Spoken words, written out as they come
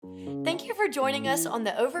Thank you for joining us on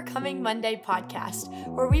the Overcoming Monday podcast,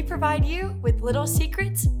 where we provide you with little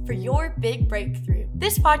secrets for your big breakthrough.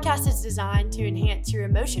 This podcast is designed to enhance your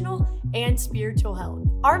emotional and spiritual health.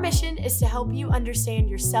 Our mission is to help you understand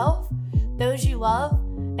yourself, those you love,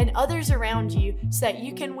 and others around you so that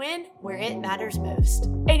you can win where it matters most.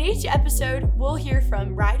 In each episode, we'll hear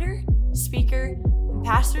from writer, speaker, and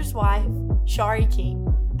pastor's wife, Shari King,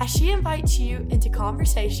 as she invites you into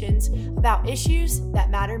conversations about issues that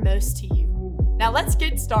matter most to you. Now let's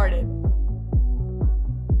get started.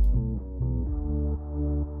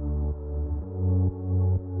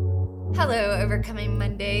 Hello, Overcoming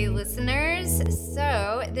Monday listeners.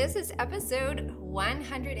 So this is episode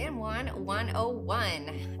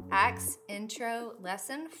 101, Acts Intro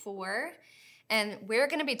Lesson 4. And we're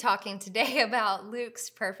going to be talking today about Luke's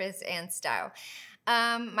purpose and style.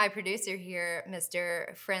 My producer here,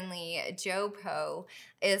 Mr. Friendly Joe Poe,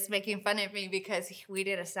 is making fun of me because we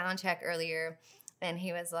did a sound check earlier and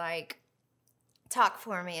he was like, talk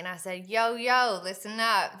for me. And I said, yo, listen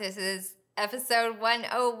up. This is episode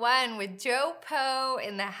 101 with Joe Poe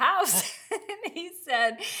in the house. And he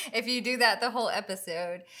said, if you do that the whole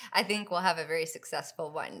episode, I think we'll have a very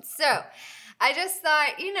successful one. So I just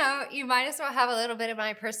thought, you might as well have a little bit of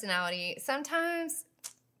my personality. Sometimes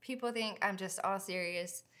people think I'm just all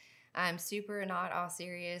serious. I'm super not all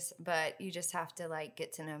serious, but you just have to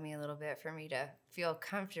get to know me a little bit for me to feel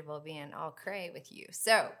comfortable being all cray with you.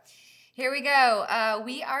 So here we go.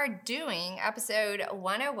 We are doing episode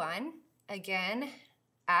 101. Again,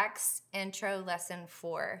 Acts Intro Lesson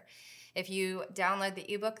 4. If you download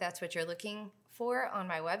the ebook, that's what you're looking for on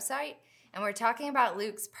my website. And we're talking about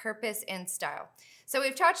Luke's purpose and style. So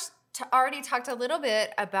we've already talked a little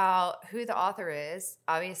bit about who the author is.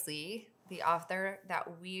 Obviously, the author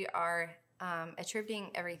that we are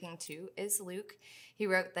attributing everything to is Luke. He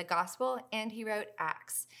wrote the Gospel and he wrote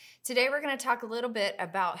Acts. Today, we're going to talk a little bit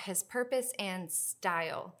about his purpose and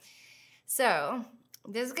style. So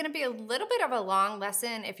this is going to be a little bit of a long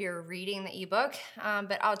lesson if you're reading the ebook,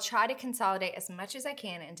 but I'll try to consolidate as much as I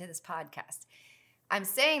can into this podcast. I'm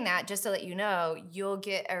saying that just to let you know, you'll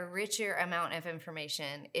get a richer amount of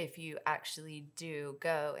information if you actually do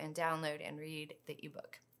go and download and read the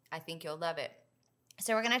ebook. I think you'll love it.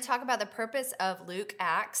 So we're going to talk about the purpose of Luke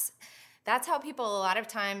Acts. That's how people a lot of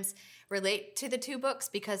times relate to the two books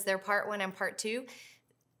because they're part one and part two.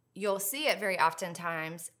 You'll see it very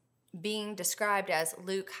oftentimes being described as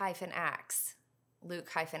Luke-Acts.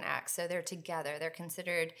 Luke-Acts. So they're together. They're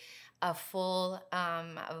considered a full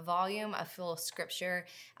volume, a full scripture,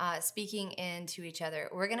 speaking into each other.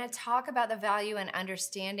 We're going to talk about the value and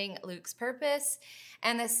understanding Luke's purpose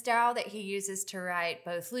and the style that he uses to write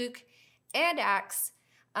both Luke and Acts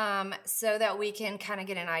so that we can kind of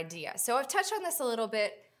get an idea. So I've touched on this a little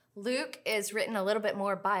bit. Luke is written a little bit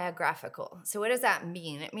more biographical. So what does that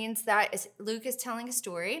mean? It means that Luke is telling a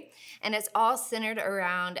story, and it's all centered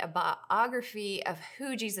around a biography of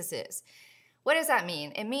who Jesus is. What does that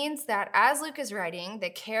mean? It means that as Luke is writing,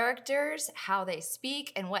 the characters, how they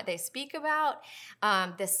speak and what they speak about,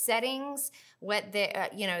 the settings,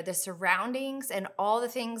 the surroundings, and all the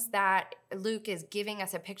things that Luke is giving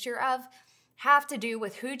us a picture of have to do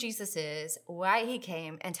with who Jesus is, why he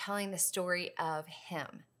came, and telling the story of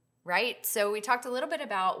him. Right? So we talked a little bit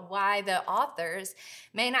about why the authors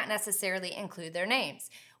may not necessarily include their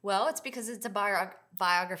names. Well, it's because it's a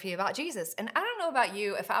biography about Jesus. And I don't know about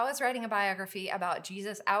you, if I was writing a biography about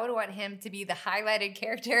Jesus, I would want him to be the highlighted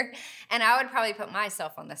character, and I would probably put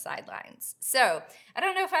myself on the sidelines. So I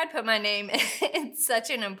don't know if I'd put my name in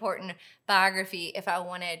such an important biography if I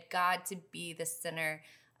wanted God to be the center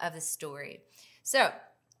of the story. So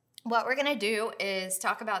what we're going to do is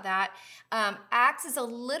talk about that. Acts is a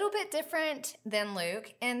little bit different than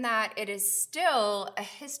Luke in that it is still a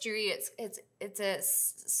history. It's a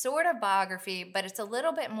sort of biography, but it's a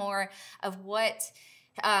little bit more of what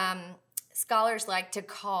scholars like to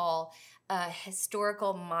call a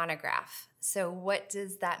historical monograph. So what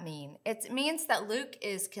does that mean? It means that Luke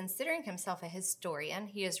is considering himself a historian.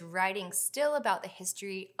 He is writing still about the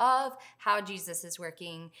history of how Jesus is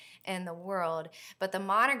working in the world. But the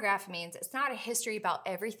monograph means it's not a history about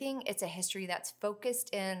everything. It's a history that's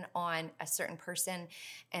focused in on a certain person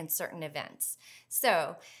and certain events.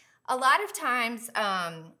 So a lot of times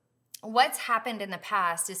what's happened in the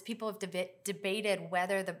past is people have debated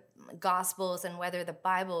whether the Gospels and whether the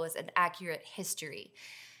Bible is an accurate history.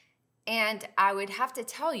 And I would have to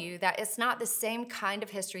tell you that it's not the same kind of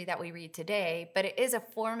history that we read today, but it is a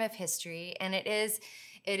form of history, and it is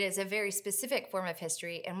a very specific form of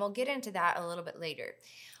history, and we'll get into that a little bit later.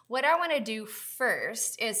 what I want to do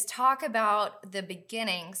first is talk about the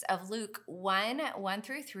beginnings of Luke 1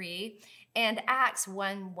 through 3, and Acts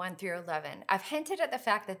 1 through 11. I've hinted at the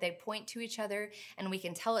fact that they point to each other and we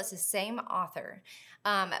can tell it's the same author.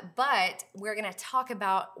 But we're going to talk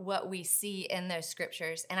about what we see in those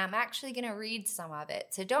scriptures, and I'm actually going to read some of it.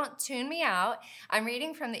 So don't tune me out. I'm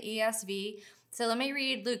reading from the ESV. So let me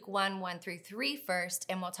read Luke 1 through 3 first,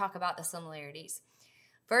 and we'll talk about the similarities.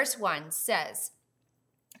 Verse 1 says,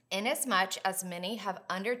 "Inasmuch as many have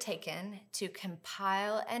undertaken to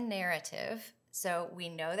compile a narrative," so we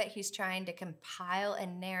know that he's trying to compile a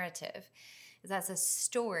narrative. That's a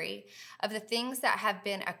story of the things that have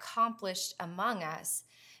been accomplished among us,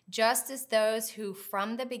 just as those who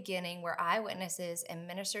from the beginning were eyewitnesses and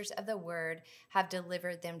ministers of the word have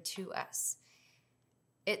delivered them to us.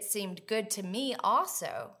 It seemed good to me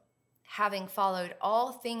also, having followed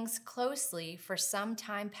all things closely for some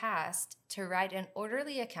time past, to write an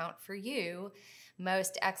orderly account for you,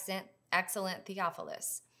 most excellent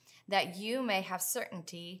Theophilus, that you may have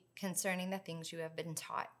certainty concerning the things you have been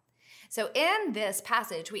taught. So in this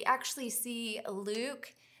passage, we actually see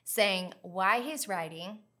Luke saying why he's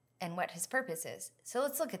writing and what his purpose is. So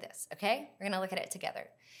let's look at this, okay? We're going to look at it together.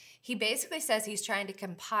 He basically says he's trying to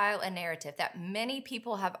compile a narrative, that many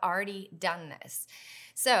people have already done this.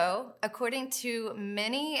 So according to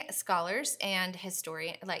many scholars and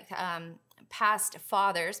historians, past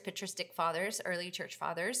fathers, patristic fathers, early church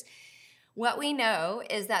fathers, what we know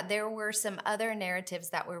is that there were some other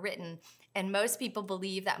narratives that were written, and most people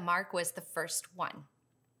believe that Mark was the first one.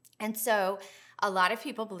 And so a lot of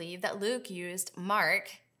people believe that Luke used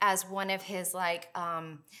Mark as one of his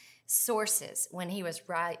sources when he was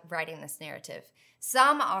writing this narrative.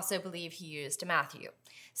 Some also believe he used Matthew.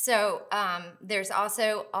 So there's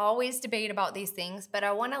also always debate about these things, but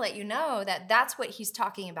I want to let you know that that's what he's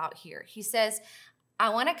talking about here. He says, I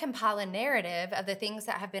want to compile a narrative of the things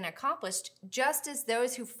that have been accomplished, just as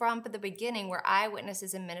those who from the beginning were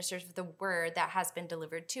eyewitnesses and ministers of the word that has been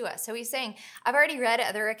delivered to us. So he's saying, I've already read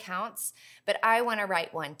other accounts, but I want to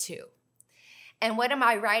write one too. And what am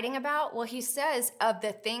I writing about? Well, he says of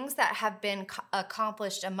the things that have been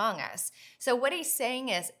accomplished among us. So what he's saying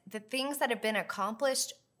is the things that have been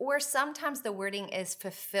accomplished, or sometimes the wording is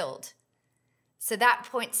fulfilled. So that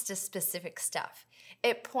points to specific stuff.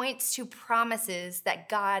 It points to promises that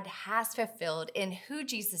God has fulfilled in who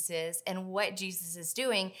Jesus is and what Jesus is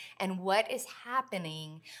doing and what is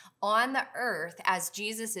happening on the earth as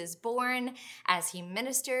Jesus is born, as he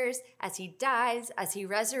ministers, as he dies, as he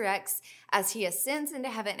resurrects, as he ascends into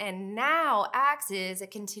heaven, and now acts as a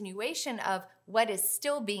continuation of what is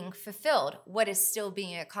still being fulfilled, what is still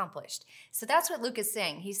being accomplished. So that's what Luke is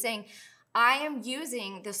saying. He's saying, I am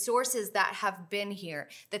using the sources that have been here,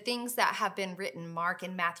 the things that have been written, Mark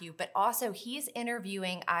and Matthew, but also he's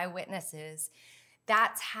interviewing eyewitnesses.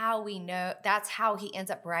 That's how we know, that's how he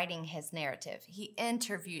ends up writing his narrative. He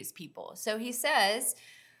interviews people. So he says,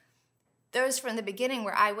 those from the beginning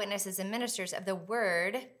were eyewitnesses and ministers of the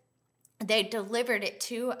word. They delivered it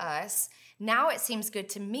to us. Now it seems good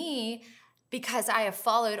to me, because I have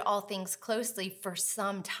followed all things closely for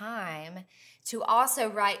some time, to also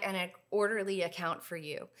write an orderly account for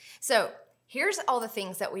you. So here's all the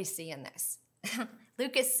things that we see in this.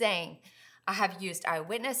 Luke is saying, I have used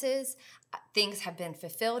eyewitnesses, things have been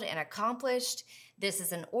fulfilled and accomplished. This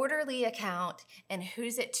is an orderly account, and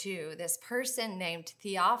who's it to? This person named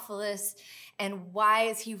Theophilus, and why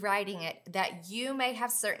is he writing it? That you may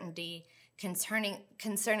have certainty concerning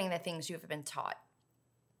the things you have been taught.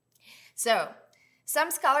 So,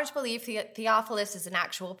 some scholars believe Theophilus is an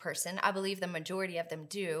actual person. I believe the majority of them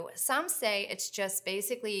do. Some say it's just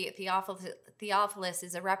basically Theophilus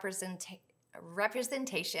is a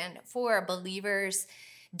representation for believers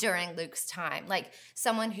during Luke's time, like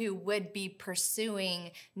someone who would be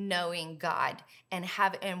pursuing knowing God and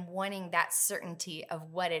wanting that certainty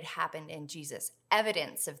of what had happened in Jesus,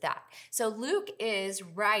 evidence of that. So Luke is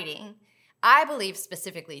writing, I believe,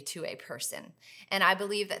 specifically to a person. And I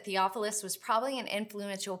believe that Theophilus was probably an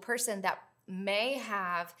influential person that may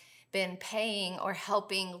have been paying or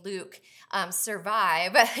helping Luke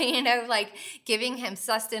survive, like giving him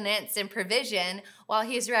sustenance and provision while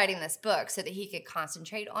he's writing this book so that he could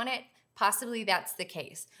concentrate on it. Possibly that's the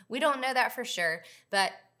case. We don't know that for sure,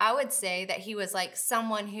 but I would say that he was like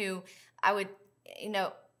someone who I would,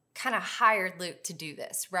 kind of hired Luke to do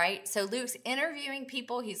this, right? So Luke's interviewing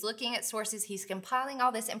people, he's looking at sources, he's compiling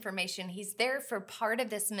all this information, he's there for part of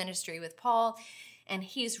this ministry with Paul, and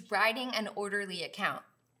he's writing an orderly account.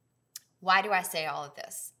 Why do I say all of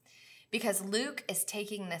this? Because Luke is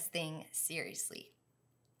taking this thing seriously.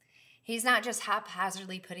 He's not just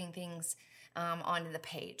haphazardly putting things onto the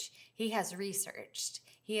page. He has researched.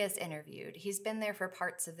 He has interviewed. He's been there for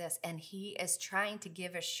parts of this, and he is trying to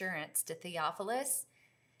give assurance to Theophilus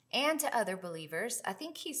and to other believers. I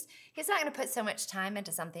think he's not going to put so much time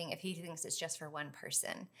into something if he thinks it's just for one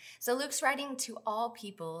person. So Luke's writing to all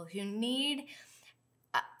people who need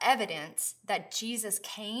evidence that Jesus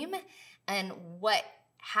came and what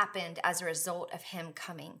happened as a result of him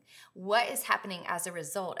coming. What is happening as a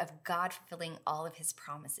result of God fulfilling all of his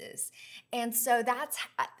promises? And so that's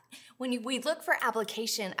when we look for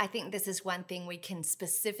application, I think this is one thing we can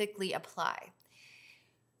specifically apply.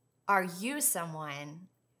 Are you someone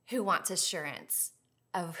who wants assurance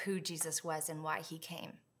of who Jesus was and why he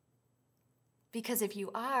came? Because if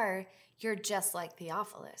you are, you're just like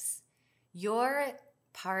Theophilus. You're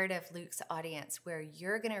part of Luke's audience where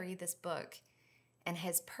you're going to read this book, and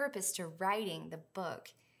his purpose to writing the book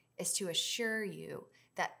is to assure you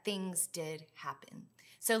that things did happen.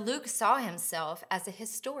 So Luke saw himself as a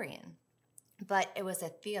historian, but it was a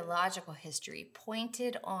theological history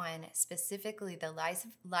pointed on specifically the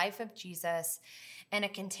life of Jesus and a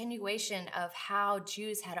continuation of how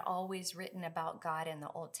Jews had always written about God in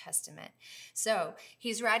the Old Testament. So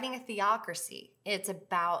he's writing a theocracy. It's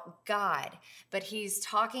about God, but he's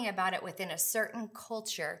talking about it within a certain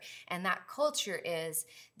culture, and that culture is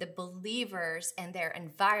the believers and their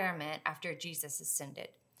environment after Jesus ascended.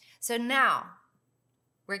 So now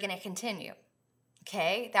we're going to continue.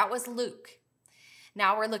 Okay, that was Luke.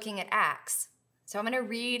 Now we're looking at Acts. So I'm going to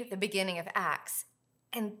read the beginning of Acts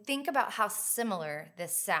and think about how similar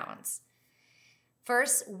this sounds.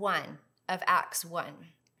 Verse 1 of Acts 1.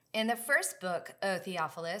 In the first book, O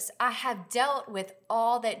Theophilus, I have dealt with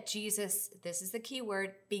all that Jesus, this is the key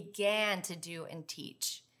word, began to do and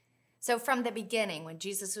teach. So from the beginning, when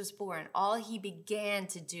Jesus was born, all he began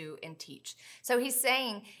to do and teach. So he's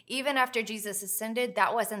saying, even after Jesus ascended,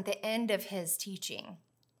 that wasn't the end of his teaching.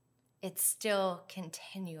 It's still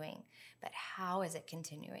continuing. But how is it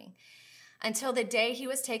continuing? Until the day he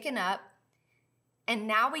was taken up, and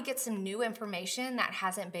now we get some new information that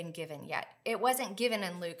hasn't been given yet. It wasn't given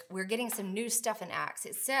in Luke. We're getting some new stuff in Acts.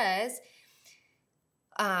 It says,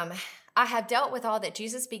 I have dealt with all that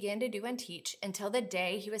Jesus began to do and teach until the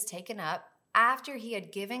day he was taken up, after he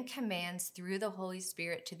had given commands through the Holy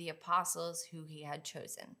Spirit to the apostles who he had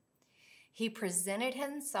chosen. He presented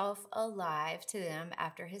himself alive to them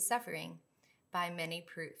after his suffering by many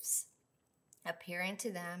proofs, appearing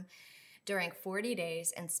to them during 40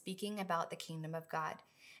 days and speaking about the kingdom of God.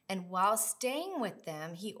 And while staying with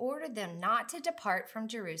them, he ordered them not to depart from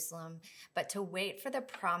Jerusalem, but to wait for the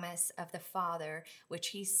promise of the Father, which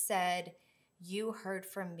he said, you heard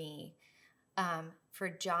from me. For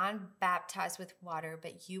John baptized with water,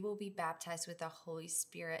 but you will be baptized with the Holy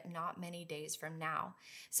Spirit not many days from now.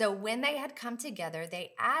 So when they had come together,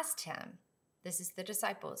 they asked him, this is the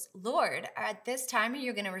disciples, Lord, at this time are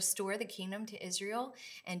you going to restore the kingdom to Israel?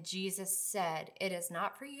 And Jesus said, it is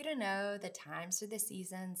not for you to know the times or the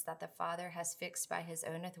seasons that the Father has fixed by his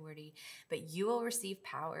own authority, but you will receive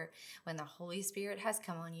power when the Holy Spirit has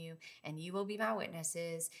come on you, and you will be my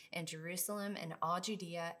witnesses in Jerusalem and all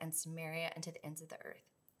Judea and Samaria and to the ends of the earth.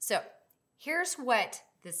 So here's what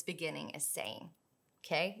this beginning is saying.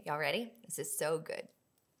 Okay, y'all ready? This is so good.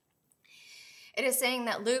 It is saying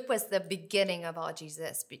that Luke was the beginning of all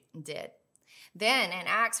Jesus did. Then in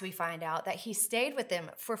Acts, we find out that he stayed with them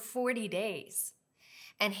for 40 days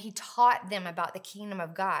and he taught them about the kingdom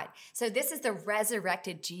of God. So this is the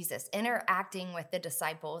resurrected Jesus interacting with the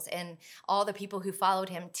disciples and all the people who followed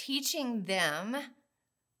him, teaching them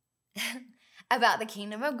about the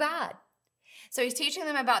kingdom of God. So he's teaching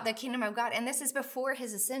them about the kingdom of God, and this is before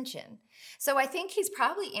his ascension. So I think he's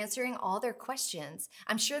probably answering all their questions.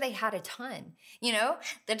 I'm sure they had a ton. You know,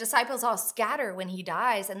 the disciples all scatter when he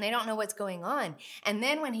dies, and they don't know what's going on. And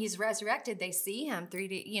then when he's resurrected, they see him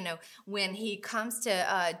when he comes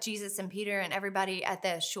to Jesus and Peter and everybody at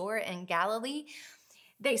the shore in Galilee,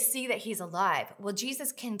 they see that he's alive. Well,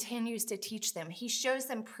 Jesus continues to teach them. He shows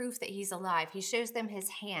them proof that he's alive. He shows them his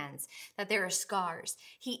hands, that there are scars.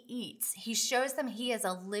 He eats. He shows them he is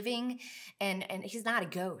a living, and he's not a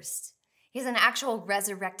ghost. He's an actual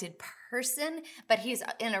resurrected person, but he's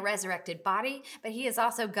in a resurrected body, but he is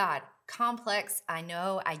also God. Complex, I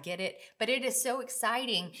know, I get it, but it is so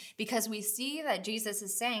exciting because we see that Jesus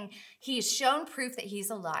is saying he's shown proof that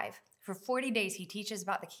he's alive. For 40 days, he teaches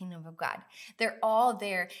about the kingdom of God. They're all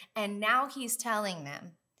there. And now he's telling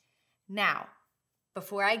them, now,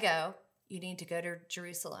 before I go, you need to go to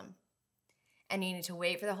Jerusalem. And you need to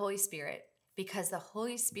wait for the Holy Spirit, because the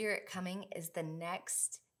Holy Spirit coming is the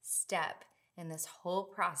next step in this whole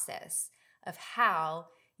process of how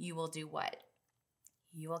you will do what?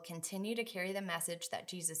 You will continue to carry the message that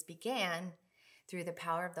Jesus began through the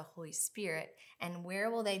power of the Holy Spirit. And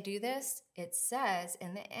where will they do this? It says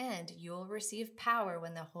in the end, you will receive power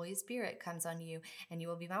when the Holy Spirit comes on you, and you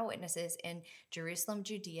will be my witnesses in Jerusalem,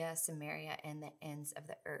 Judea, Samaria, and the ends of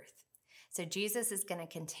the earth. So Jesus is going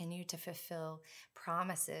to continue to fulfill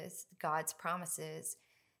promises, God's promises,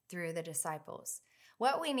 through the disciples.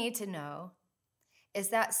 What we need to know is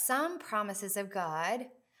that some promises of God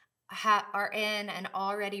are in an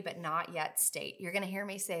already but not yet state. You're going to hear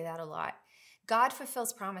me say that a lot. God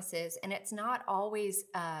fulfills promises, and it's not always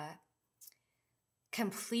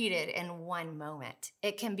completed in one moment.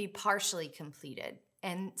 It can be partially completed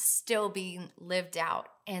and still being lived out.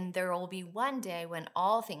 And there will be one day when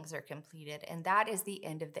all things are completed, and that is the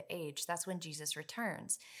end of the age. That's when Jesus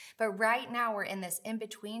returns. But right now we're in this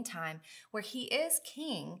in-between time where he is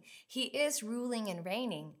king, he is ruling and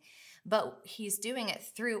reigning, but he's doing it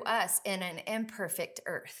through us in an imperfect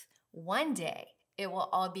earth. One day it will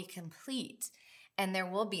all be complete, and there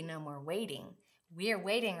will be no more waiting. We are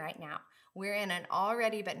waiting right now. We're in an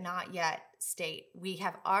already but not yet state. We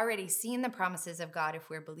have already seen the promises of God if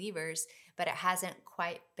we're believers, but it hasn't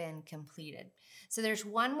quite been completed. So there's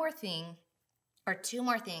one more thing, or two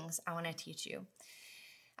more things I want to teach you.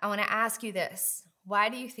 I want to ask you this. Why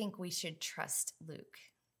do you think we should trust Luke?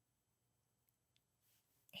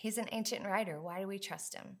 He's an ancient writer. Why do we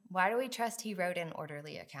trust him? Why do we trust he wrote an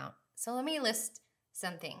orderly account? So let me list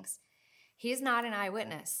some things. He's not an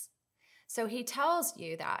eyewitness. So he tells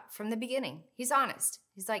you that from the beginning. He's honest.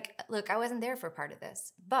 He's like, look, I wasn't there for part of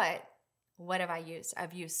this, but what have I used?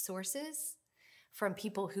 I've used sources from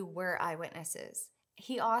people who were eyewitnesses.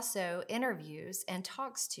 He also interviews and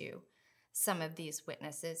talks to some of these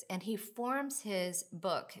witnesses, and he forms his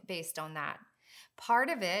book based on that. Part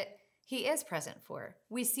of it he is present for.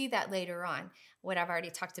 We see that later on, what I've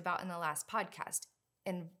already talked about in the last podcast.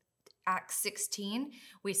 In Acts 16,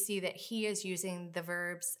 we see that he is using the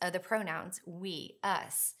verbs, the pronouns we,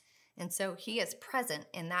 us. And so he is present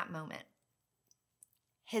in that moment.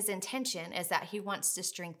 His intention is that he wants to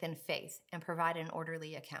strengthen faith and provide an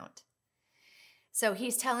orderly account. So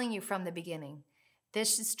he's telling you from the beginning,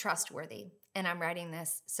 this is trustworthy, and I'm writing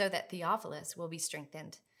this so that Theophilus will be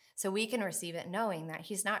strengthened, so we can receive it knowing that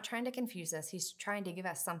he's not trying to confuse us. He's trying to give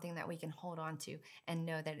us something that we can hold on to and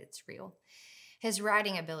know that it's real. His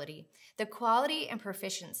writing ability. The quality and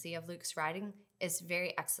proficiency of Luke's writing is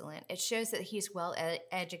very excellent. It shows that he's well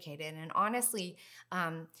educated. And honestly,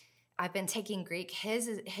 I've been taking Greek.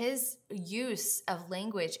 His use of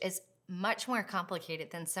language is much more complicated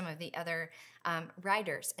than some of the other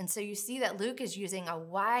writers. And so you see that Luke is using a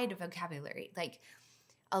wide vocabulary, like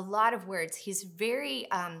a lot of words. He's very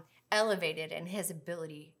elevated in his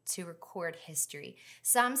ability to record history.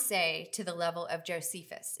 Some say to the level of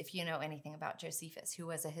Josephus, if you know anything about Josephus, who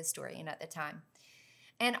was a historian at the time.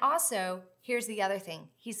 And also, here's the other thing.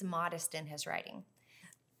 He's modest in his writing.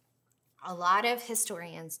 A lot of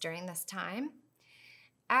historians during this time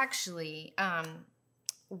actually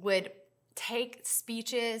would take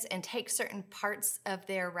speeches and take certain parts of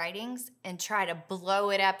their writings and try to blow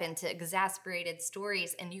it up into exasperated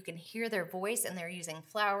stories, and you can hear their voice, and they're using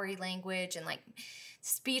flowery language and like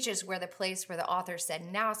speeches where the place where the author said,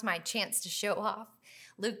 now's my chance to show off.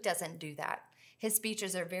 Luke doesn't do that. His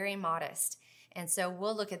speeches are very modest, and so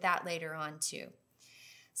we'll look at that later on too.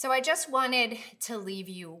 So I just wanted to leave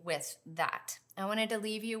you with that. I wanted to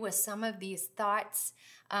leave you with some of these thoughts.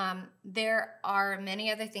 There are many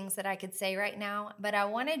other things that I could say right now, but I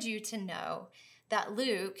wanted you to know that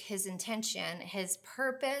Luke, his intention, his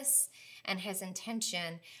purpose, and his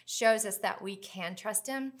intention shows us that we can trust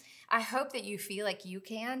him. I hope that you feel like you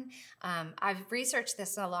can. I've researched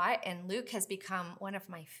this a lot, and Luke has become one of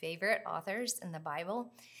my favorite authors in the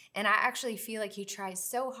Bible. And I actually feel like he tries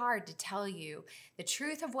so hard to tell you the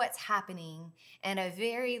truth of what's happening in a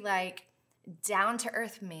very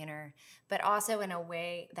down-to-earth manner, but also in a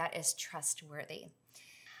way that is trustworthy.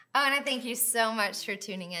 Oh, and I thank you so much for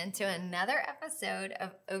tuning in to another episode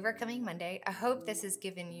of Overcoming Monday. I hope this has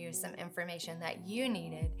given you some information that you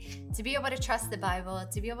needed to be able to trust the Bible,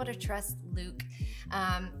 to be able to trust Luke.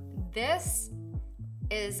 This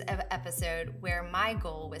is an episode where my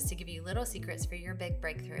goal was to give you little secrets for your big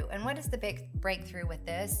breakthrough. And what is the big breakthrough with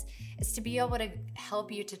this? Is to be able to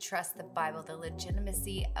help you to trust the Bible, the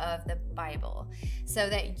legitimacy of the Bible, so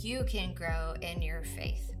that you can grow in your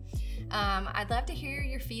faith. I'd love to hear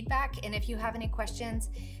your feedback, and if you have any questions,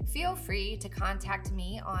 feel free to contact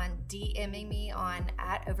me on DMing me on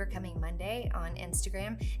 @OvercomingMonday on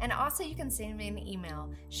Instagram, and also you can send me an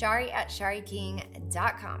email,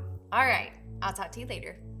 shari@shariking.com. All right, I'll talk to you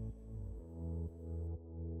later.